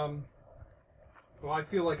 Well, I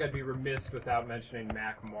feel like I'd be remiss without mentioning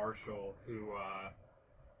Mac Marshall, who...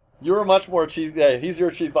 You're much more cheese. Yeah, he's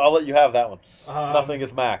your cheese ball. I'll let you have that one. Nothing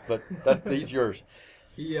against Mac, but he's yours.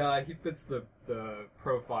 He fits the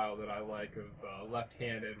profile that I like of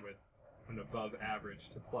left-handed with an above average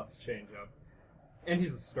to plus changeup, and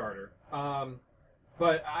he's a starter.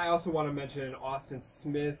 But I also want to mention Austin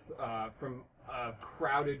Smith from a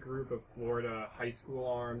crowded group of Florida high school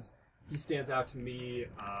arms. He stands out to me.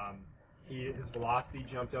 His velocity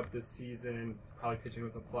jumped up this season. He's probably pitching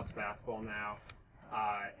with a plus fastball now.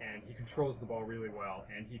 And he controls the ball really well.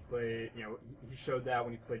 And he he showed that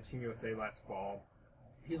when he played Team USA last fall.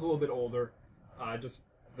 He's a little bit older. Just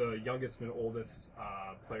the youngest and oldest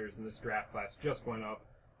players in this draft class just went up.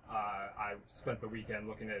 I spent the weekend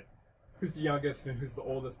looking at who's the youngest and who's the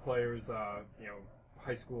oldest players,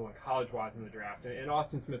 high school and college-wise in the draft. And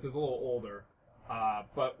Austin Smith is a little older.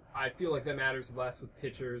 But I feel like that matters less with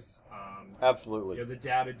pitchers. Absolutely. The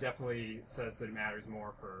data definitely says that it matters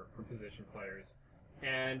more for position players.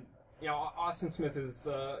 And Austin Smith is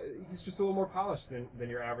he's just a little more polished than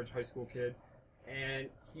your average high school kid, and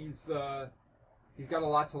he's got a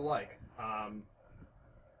lot to like.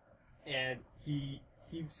 And he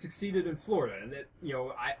succeeded in Florida, and that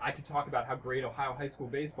I could talk about how great Ohio high school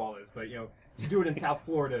baseball is, but to do it in South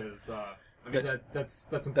Florida is that's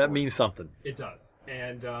important. That means something. It does,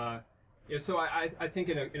 and so I think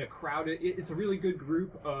in a crowded, it's a really good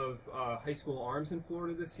group of high school arms in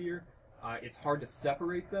Florida this year. It's hard to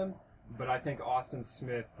separate them, but I think Austin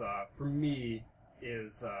Smith, for me,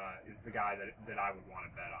 is the guy that I would want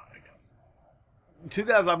to bet on, I guess. Two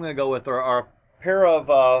guys I'm going to go with are a pair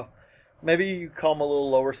of, maybe you call them a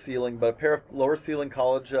little lower ceiling, but a pair of lower ceiling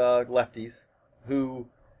college lefties who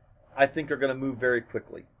I think are going to move very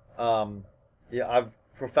quickly. I've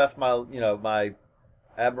professed my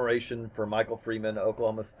admiration for Michael Freeman,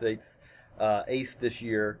 Oklahoma State's ace this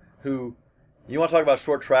year, who... You want to talk about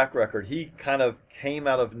short track record. He kind of came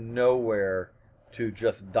out of nowhere to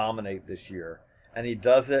just dominate this year. And he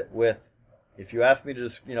does it with, if you ask me to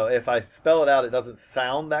just, if I spell it out, it doesn't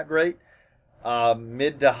sound that great.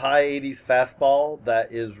 mid to high 80s fastball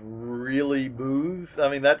that is really moves. I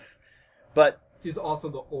mean, but he's also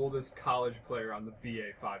the oldest college player on the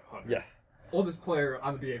BA 500. Yes. Oldest player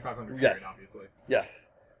on the BA 500 period, Yes. obviously. Yes.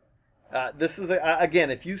 This is,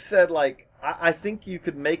 again, if you said, like, I think you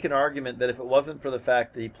could make an argument that if it wasn't for the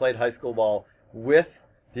fact that he played high school ball with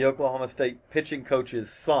the Oklahoma State pitching coach's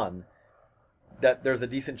son, that there's a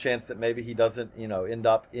decent chance that maybe he doesn't, end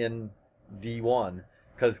up in D1.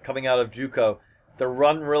 Because coming out of JUCO, there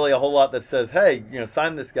run really a whole lot that says, hey,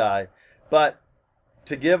 sign this guy. But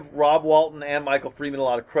to give Rob Walton and Michael Freeman a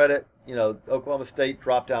lot of credit, Oklahoma State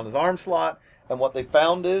dropped down his arm slot, and what they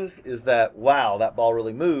found is that, wow, that ball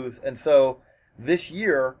really moves. And so this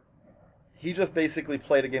year, he just basically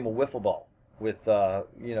played a game of wiffle ball with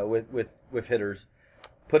hitters.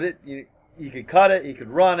 Put it, he could cut it, he could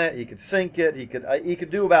run it, he could sink it, he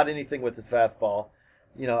could do about anything with his fastball,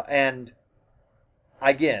 and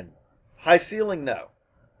again, high ceiling, no.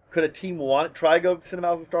 Could a team try to go send him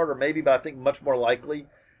out as a starter? Maybe, but I think much more likely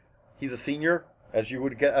he's a senior, as you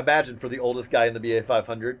would imagine for the oldest guy in the BA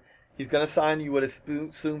 500. He's going to sign, you would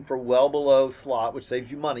assume, for well below slot, which saves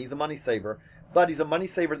you money. He's a money saver. But he's a money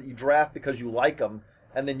saver that you draft because you like him,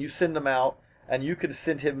 and then you send him out, and you could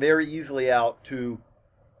send him very easily out to,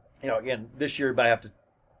 again, this year you might have to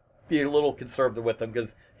be a little conservative with him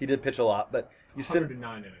because he did pitch a lot. But you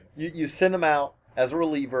 109 innings. You send him out as a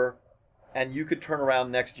reliever, and you could turn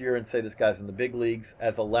around next year and say this guy's in the big leagues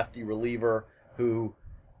as a lefty reliever who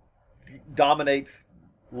dominates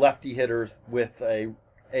lefty hitters with the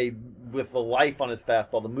life on his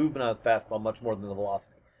fastball, the movement on his fastball, much more than the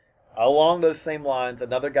velocity. Along those same lines,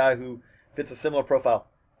 another guy who fits a similar profile.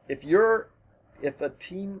 If a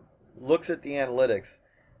team looks at the analytics,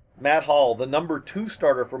 Matt Hall, the number 2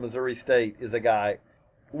 starter for Missouri State, is a guy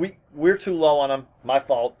we're too low on him. My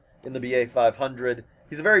fault. In the BA 500.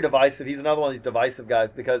 He's another one of these divisive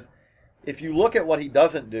guys because if you look at what he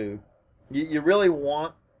doesn't do, you really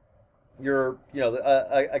want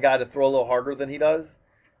a guy to throw a little harder than he does.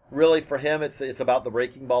 Really, for him, it's about the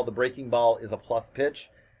breaking ball. The breaking ball is a plus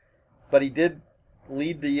pitch. But he did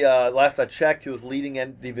lead the, last I checked, he was leading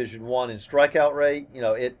in Division I in strikeout rate,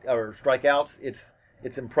 or strikeouts.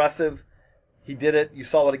 It's impressive. He did it. You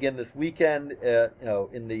saw it again this weekend,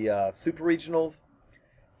 in the Super Regionals.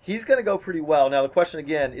 He's going to go pretty well. Now, the question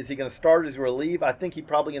again, is he going to start as a relief? I think he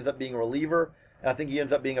probably ends up being a reliever, and I think he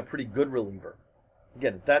ends up being a pretty good reliever.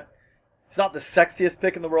 Again, it's not the sexiest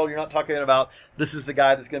pick in the world. You're not talking about this is the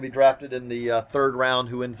guy that's going to be drafted in the third round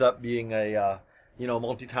who ends up being a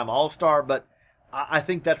multi-time All-Star, but I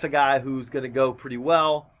think that's a guy who's going to go pretty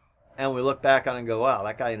well. And we look back on it and go, wow,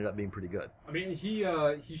 that guy ended up being pretty good. I mean, he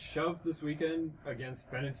shoved this weekend against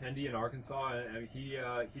Benintendi in Arkansas, and he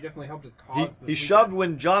definitely helped his cause. He shoved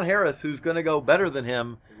when John Harris, who's going to go better than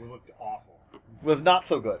him, it looked awful. Was not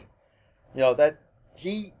so good.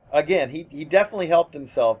 He definitely helped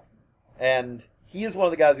himself, and he is one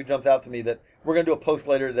of the guys who jumps out to me that we're going to do a post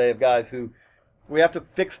later today of guys who we have to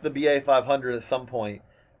fix the BA 500 at some point.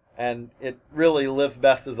 And it really lives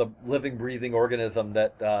best as a living, breathing organism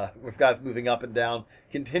that with guys moving up and down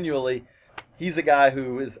continually. He's a guy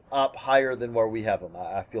who is up higher than where we have him.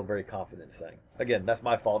 I feel very confident saying. Again, that's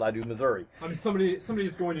my fault. I do Missouri. I mean,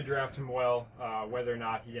 somebody's going to draft him well, whether or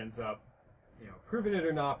not he ends up, proving it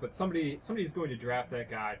or not. But somebody's going to draft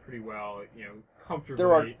that guy pretty well,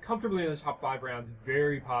 comfortably in the top 5 rounds,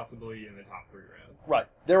 very possibly in the top 3 rounds. Right.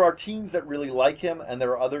 There are teams that really like him, and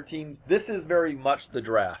there are other teams. This is very much the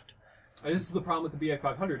draft. And this is the problem with the BA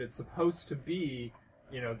 500. It's supposed to be,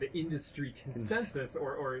 the industry consensus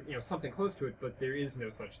or something close to it, but there is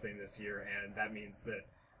no such thing this year, and that means that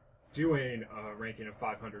doing a ranking of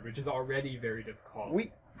 500, which is already very difficult,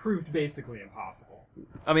 proved basically impossible.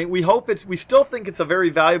 I mean, we still think it's a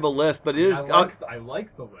very valuable list, but it is. I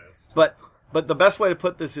like the list. But the best way to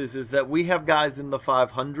put this is that we have guys in the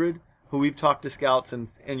 500 who we've talked to scouts, and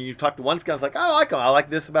you talk to one scout, it's like, I like him, I like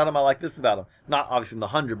this about him, I like this about him. Not obviously in the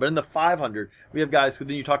 100, but in the 500, we have guys who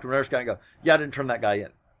then you talk to another scout and go, yeah, I didn't turn that guy in.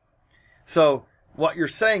 So what you're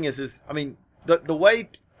saying is the way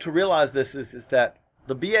to realize this is that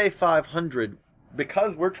the BA 500,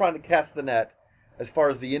 because we're trying to cast the net as far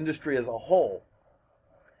as the industry as a whole,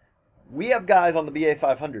 we have guys on the BA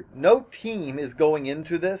 500. No team is going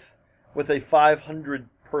into this with a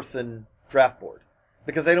 500-person draft board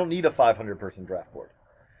because they don't need a 500-person draft board.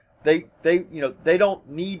 They don't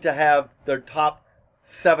need to have their top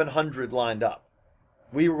 700 lined up.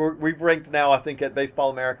 We've ranked now, I think, at Baseball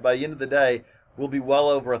America, by the end of the day, we'll be well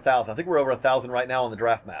over 1,000. I think we're over 1,000 right now on the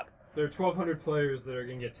draft map. There are 1,200 players that are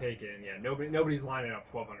going to get taken. Yeah, nobody's lining up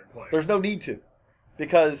 1,200 players. There's no need to,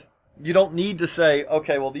 because You don't need to say,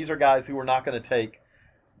 okay, well, these are guys who we're not going to take.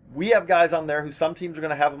 We have guys on there who some teams are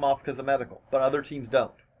going to have them off because of medical, but other teams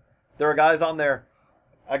don't. There are guys on there,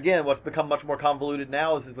 again, what's become much more convoluted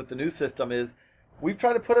now is with the new system is we've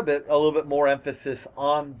tried to put a little bit more emphasis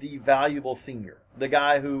on the valuable senior, the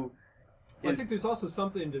guy who I think there's also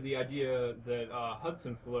something to the idea that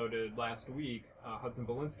Hudson floated last week, Hudson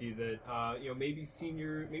Belinsky, that maybe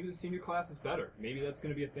the senior class is better. Maybe that's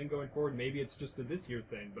going to be a thing going forward. Maybe it's just a this year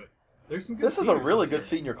thing. But there's some good. This is a really good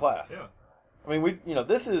senior class. Yeah. I mean,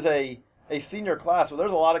 this is a senior class where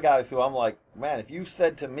there's a lot of guys who I'm like, man, if you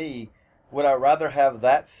said to me, would I rather have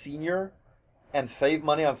that senior and save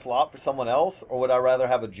money on slot for someone else, or would I rather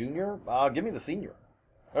have a junior? Give me the senior.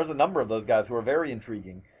 There's a number of those guys who are very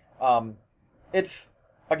intriguing. It's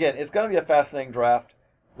going to be a fascinating draft.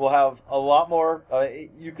 We'll have a lot more.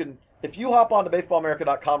 If you hop on to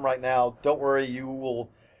baseballamerica.com right now, don't worry, you will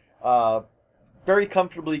very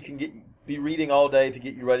comfortably be reading all day to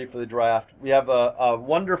get you ready for the draft. We have a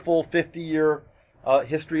wonderful 50-year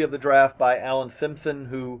history of the draft by Alan Simpson,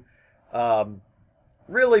 who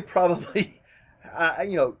really probably,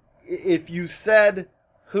 if you said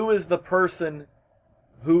who is the person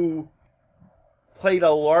who played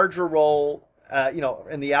a larger role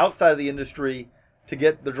in the outside of the industry to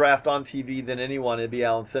get the draft on TV than anyone, it'd be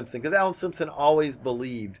Alan Simpson. Because Alan Simpson always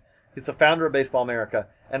believed, he's the founder of Baseball America,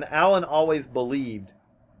 and Alan always believed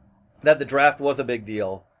that the draft was a big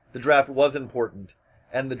deal, the draft was important,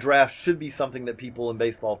 and the draft should be something that people in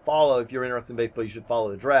baseball follow. If you're interested in baseball, you should follow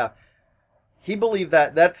the draft. He believed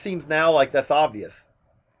that. That seems now like that's obvious.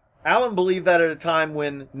 Alan believed that at a time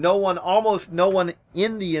when almost no one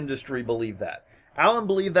in the industry believed that. Alan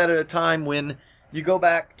believed that at a time when you go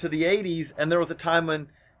back to the 80s, and there was a time when,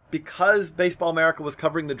 because Baseball America was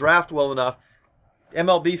covering the draft well enough,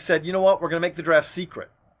 MLB said, you know what, we're going to make the draft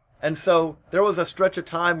secret. And so there was a stretch of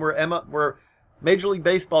time where Major League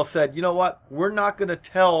Baseball said, you know what, we're not going to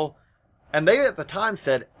tell, and they at the time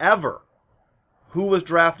said ever, who was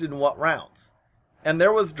drafted in what rounds. And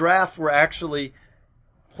there was drafts where actually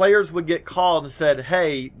players would get called and said,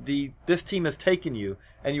 hey, this team has taken you.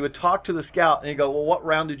 And you would talk to the scout and you go, well, what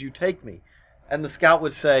round did you take me? And the scout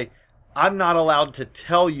would say, I'm not allowed to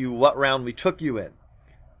tell you what round we took you in.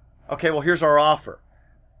 Okay, well, here's our offer.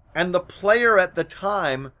 And the player at the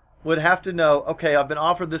time would have to know, okay, I've been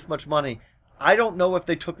offered this much money. I don't know if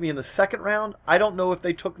they took me in the second round. I don't know if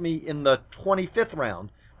they took me in the 25th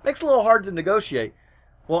round. Makes it a little hard to negotiate.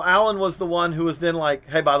 Well, Alan was the one who was then like,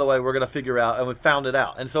 hey, by the way, we're going to figure out, and we found it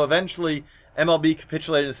out. And so eventually MLB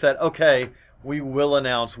capitulated and said, okay, we will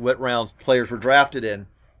announce what rounds players were drafted in.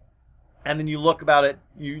 And then you look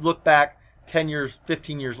back 10 years,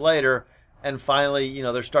 15 years later, and finally,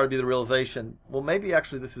 there started to be the realization, well, maybe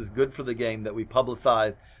actually this is good for the game that we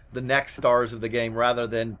publicize the next stars of the game rather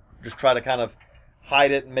than just try to kind of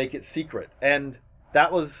hide it and make it secret. And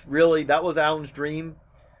that was Alan's dream.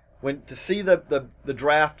 To see the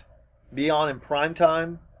draft be on in prime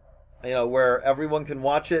time, where everyone can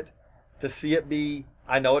watch it, to see it be,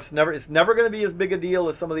 I know it's never going to be as big a deal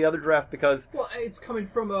as some of the other drafts because... Well, it's coming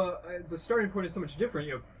from the starting point is so much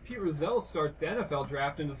different. Pete Rozelle starts the NFL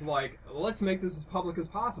draft and is like, let's make this as public as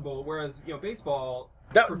possible, whereas, baseball...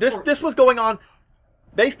 This was going on...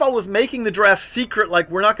 Baseball was making the draft secret,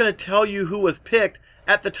 like we're not going to tell you who was picked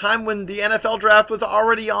at the time when the NFL draft was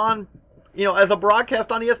already on, as a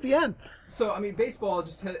broadcast on ESPN. So, baseball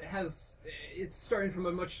just it's starting from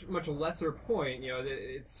a much lesser point.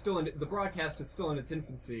 It's still the broadcast is still in its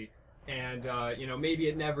infancy, and maybe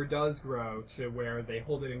it never does grow to where they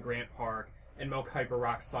hold it in Grant Park and Mel Kiper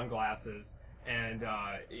rocks sunglasses and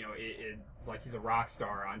like he's a rock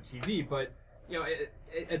star on TV. But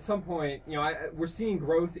at some point, we're seeing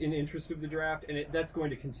growth in interest of the draft, and that's going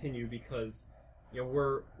to continue because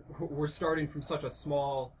we're starting from such a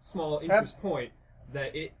small interest point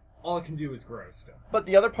that all it can do is grow still. But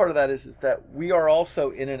the other part of that is that we are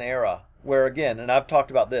also in an era where, again, and I've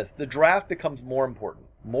talked about this, the draft becomes more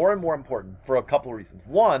and more important for a couple of reasons.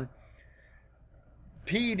 One,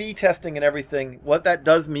 PED testing and everything, what that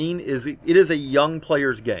does mean is it is a young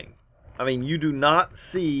player's game. You do not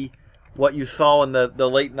see what you saw in the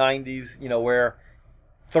late 90s, where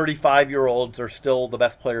 35-year-olds are still the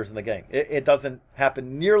best players in the game. It doesn't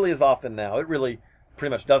happen nearly as often now. It really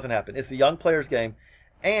pretty much doesn't happen. It's a young player's game.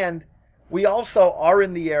 And we also are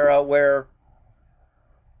in the era where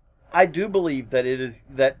I do believe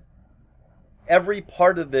that every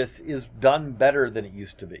part of this is done better than it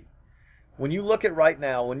used to be. When you look at right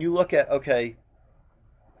now, okay,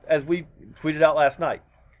 as we tweeted out last night,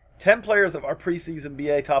 10 players of our preseason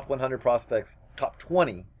BA top 100 prospects, top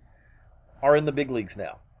 20, are in the big leagues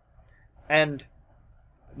now. And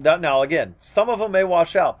Now, again, some of them may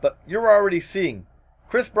wash out, but you're already seeing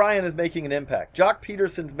Chris Bryant is making an impact. Jock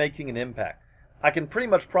Peterson's making an impact. I can pretty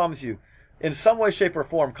much promise you, in some way, shape, or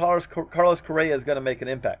form, Carlos Correa is going to make an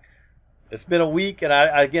impact. It's been a week, and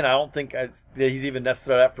I don't think he's even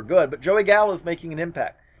necessarily out for good, but Joey Gallo is making an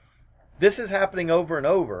impact. This is happening over and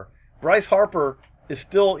over. Bryce Harper is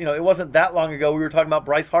still, it wasn't that long ago we were talking about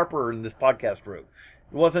Bryce Harper in this podcast room.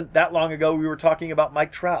 It wasn't that long ago we were talking about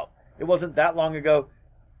Mike Trout. It wasn't that long ago.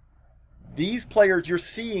 These players you're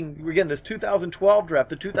seeing, again, this 2012 draft,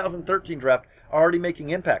 the 2013 draft, are already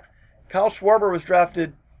making impacts. Kyle Schwarber was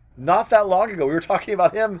drafted not that long ago. We were talking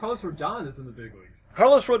about him. Carlos Rodon is in the big leagues.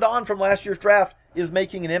 Carlos Rodon from last year's draft is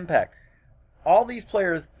making an impact. All these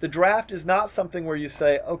players, the draft is not something where you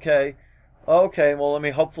say, okay, well,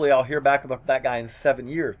 hopefully I'll hear back about that guy in 7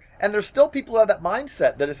 years. And there's still people who have that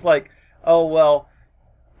mindset that it's like, oh, well,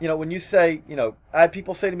 when you say, I had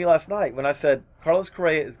people say to me last night when I said, Carlos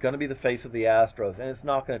Correa is going to be the face of the Astros, and it's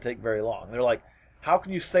not going to take very long. They're like, how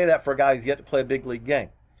can you say that for a guy who's yet to play a big league game?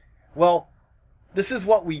 Well, this is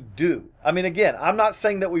what we do. Again, I'm not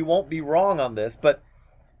saying that we won't be wrong on this, but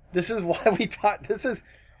this is why we talk.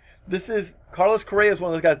 This is Carlos Correa is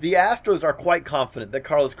one of those guys. The Astros are quite confident that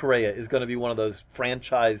Carlos Correa is going to be one of those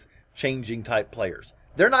franchise-changing type players.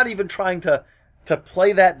 They're not even trying to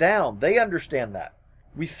play that down. They understand that.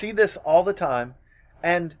 We see this all the time,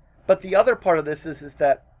 but the other part of this is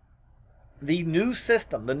that the new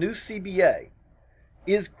system, the new CBA,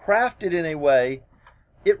 is crafted in a way.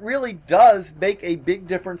 It really does make a big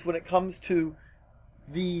difference when it comes to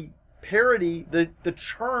the parity, the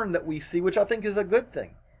churn that we see, which I think is a good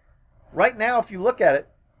thing. Right now, if you look at it,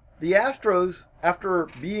 the Astros, after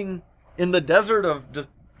being in the desert of just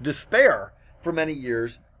despair for many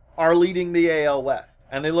years, are leading the AL West,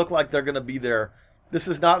 and they look like they're going to be there. This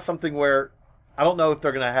is not something where I don't know if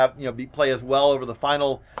they're going to have play as well over the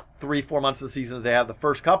final 3-4 months of the season as they have the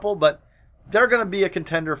first couple, but they're going to be a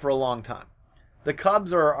contender for a long time. The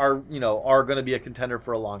Cubs are going to be a contender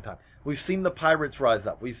for a long time. We've seen the Pirates rise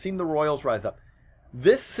up. We've seen the Royals rise up.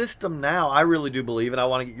 This system now, I really do believe, and I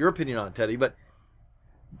want to get your opinion on it, Teddy, but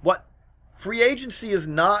what free agency is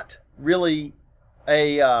not really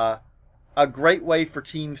a great way for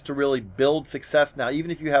teams to really build success now, even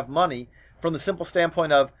if you have money, from the simple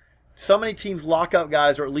standpoint of so many teams lock up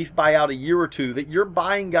guys or at least buy out a year or two that you're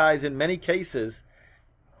buying guys in many cases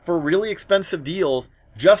for really expensive deals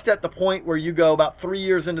just at the point where you go about 3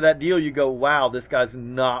 years into that deal, you go, wow, this guy's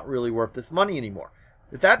not really worth this money anymore.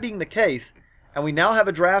 With that being the case, and we now have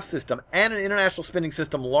a draft system and an international spending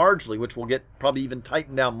system largely, which will get probably even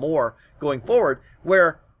tightened down more going forward,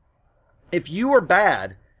 where if you are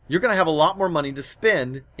bad, you're going to have a lot more money to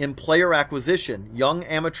spend in player acquisition, young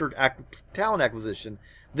amateur talent acquisition,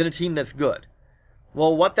 than a team that's good.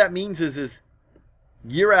 Well, what that means is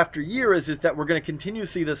year after year is that we're going to continue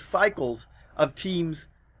to see the cycles of teams.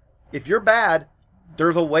 If you're bad,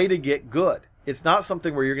 there's a way to get good. It's not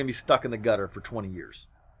something where you're going to be stuck in the gutter for 20 years.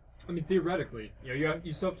 Theoretically,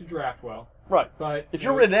 you still have to draft well. Right. But if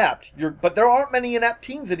you're inept, but there aren't many inept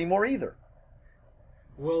teams anymore either.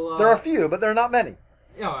 Well, there are a few, but there are not many.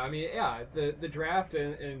 The draft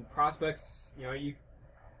and prospects, you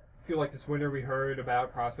feel like this winter we heard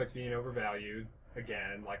about prospects being overvalued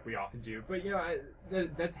again, like we often do. But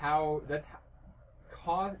that's how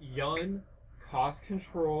young,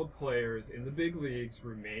 cost-controlled players in the big leagues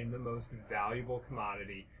remain the most valuable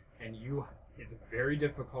commodity, and it's very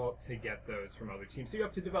difficult to get those from other teams. So you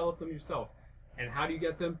have to develop them yourself. And how do you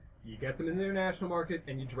get them? You get them in the international market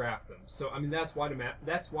and you draft them. So that's why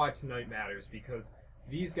tonight matters, because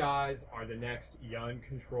these guys are the next young,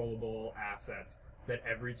 controllable assets that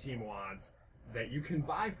every team wants, that you can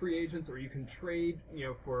buy free agents or you can trade,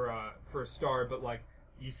 for a star, but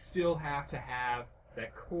you still have to have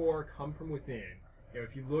that core come from within.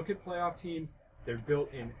 If you look at playoff teams, they're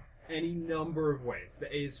built in any number of ways.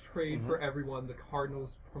 The A's trade for everyone, the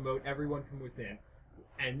Cardinals promote everyone from within,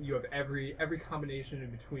 and you have every combination in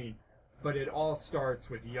between. But it all starts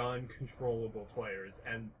with young, controllable players,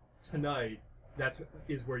 and tonight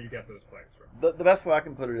is where you get those players from. The best way I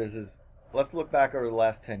can put it is let's look back over the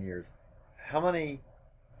last 10 years.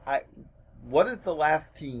 What is the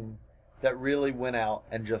last team that really went out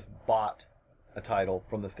and just bought a title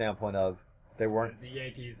from the standpoint of they weren't... The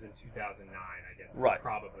Yankees in 2009, I guess, is right.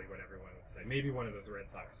 Probably what everyone would say. Maybe one of those Red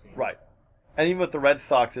Sox teams. Right. And even with the Red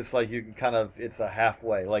Sox, it's like you can it's a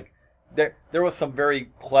halfway. Like, there was some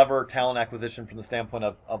very clever talent acquisition from the standpoint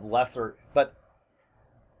of lesser, but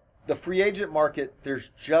the free agent market,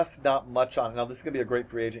 there's just not much on it. Now, this is going to be a great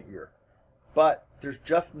free agent year, but there's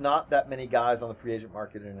just not that many guys on the free agent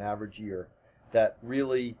market in an average year that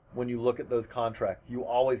really, when you look at those contracts, you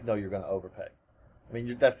always know you're going to overpay. I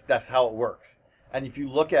mean, that's how it works. And if you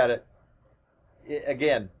look at it,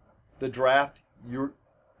 again, the draft,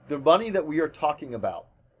 the money that we are talking about,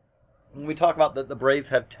 when we talk about that the Braves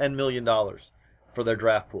have $10 million for their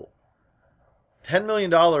draft pool. $10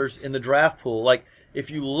 million in the draft pool, like if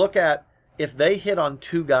you look at, if they hit on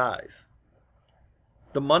 2 guys,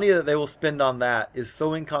 the money that they will spend on that is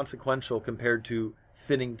so inconsequential compared to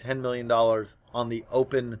spending $10 million on the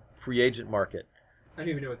open free agent market. I don't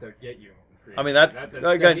even know what they'll get you in free agent. I mean,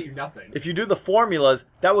 that'll get you nothing. If you do the formulas,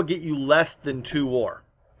 that will get you less than 2 WAR.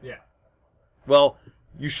 Yeah. Well,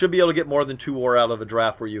 you should be able to get more than 2 WAR out of a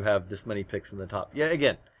draft where you have this many picks in the top. Yeah,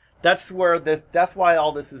 again, that's why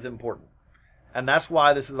all this is important. And that's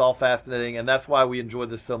why this is all fascinating, and that's why we enjoy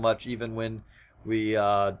this so much, even when we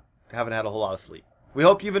haven't had a whole lot of sleep. We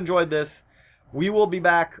hope you've enjoyed this. We will be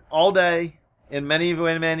back all day in many,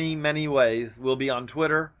 many, many ways. We'll be on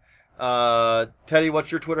Twitter. Teddy, what's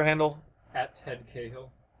your Twitter handle? At Ted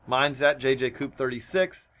Cahill. Mine's at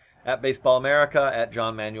JJCoop36, at Baseball America, at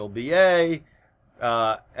John Manuel BA.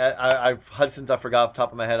 Hudson's, I forgot off the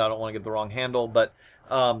top of my head. I don't want to get the wrong handle, but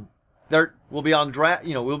there we'll be on draft.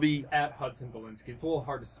 We'll be it's at Hudson Belinsky. It's a little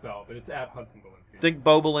hard to spell, but it's at Hudson Belinsky. Think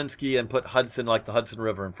Bo Belinsky and put Hudson like the Hudson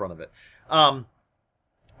River in front of it.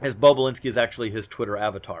 As Bo Belinsky is actually his Twitter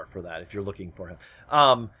avatar for that, if you're looking for him.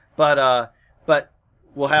 But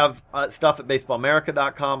we'll have stuff at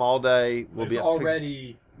baseballamerica.com all day. There's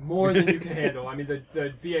already more than you can handle. I mean,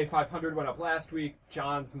 the BA 500 went up last week.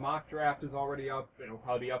 John's mock draft is already up. It'll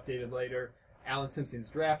probably be updated later. Alan Simpson's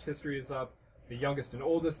draft history is up. The youngest and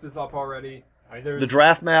oldest is up already. I mean, the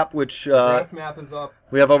draft map, which draft map is up.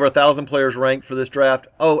 We have over 1,000 players ranked for this draft.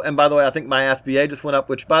 Oh, and by the way, I think my Ask BA just went up.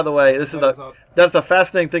 Which, by the way, that's the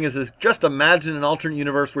fascinating thing is just imagine an alternate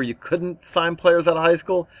universe where you couldn't sign players out of high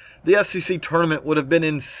school. The SEC tournament would have been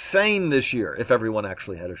insane this year if everyone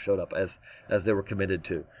actually had showed up as they were committed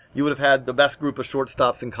to. You would have had the best group of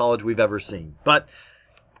shortstops in college we've ever seen. But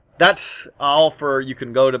that's all for. You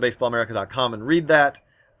can go to baseballamerica.com and read that.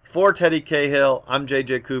 For Teddy Cahill, I'm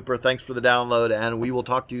JJ Cooper. Thanks for the download, and we will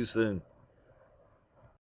talk to you soon.